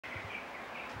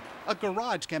A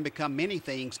garage can become many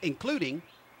things, including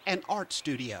an art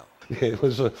studio. It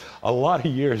was a lot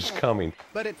of years coming.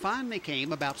 But it finally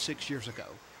came about 6 years ago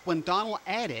when Donald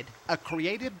added a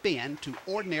creative bend to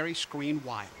ordinary screen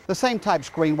wire. The same type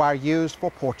screen wire used for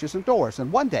porches and doors.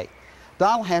 And one day,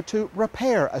 Donald had to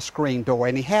repair a screen door,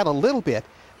 and he had a little bit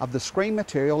of the screen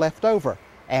material left over.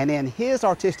 And in his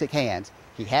artistic hands,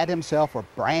 he had himself a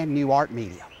brand new art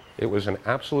medium. It was an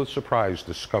absolute surprise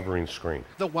discovering screen.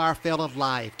 The wire felt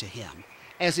alive to him,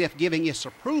 as if giving its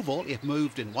approval if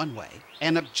moved in one way,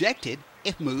 and objected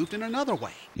if moved in another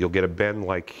way. You'll get a bend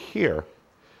like here,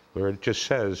 where it just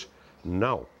says,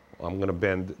 no, I'm going to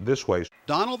bend this way.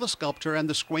 Donald the sculptor and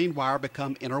the screen wire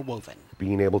become interwoven.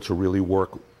 Being able to really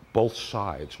work both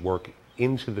sides, work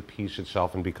into the piece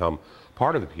itself and become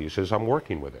part of the piece as I'm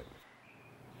working with it.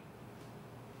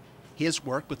 His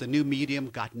work with the new medium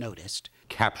got noticed.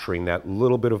 Capturing that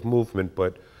little bit of movement,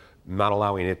 but not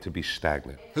allowing it to be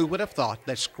stagnant. Who would have thought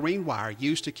that screen wire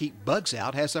used to keep bugs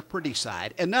out has a pretty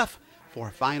side, enough for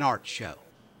a fine art show.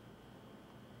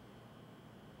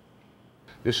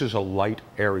 This is a light,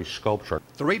 airy sculpture.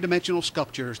 Three-dimensional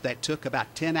sculptures that took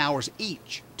about 10 hours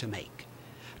each to make.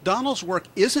 Donald's work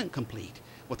isn't complete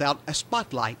without a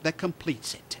spotlight that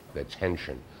completes it. That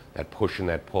tension, that push and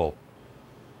that pull.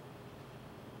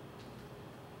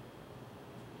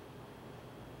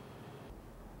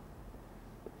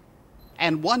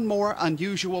 And one more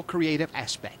unusual creative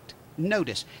aspect.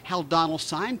 Notice how Donald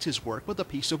signs his work with a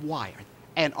piece of wire.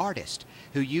 An artist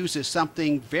who uses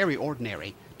something very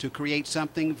ordinary to create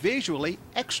something visually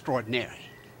extraordinary.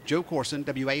 Joe Corson,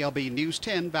 WALB News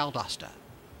 10, Valdosta.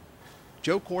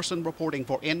 Joe Corson reporting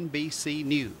for NBC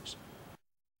News.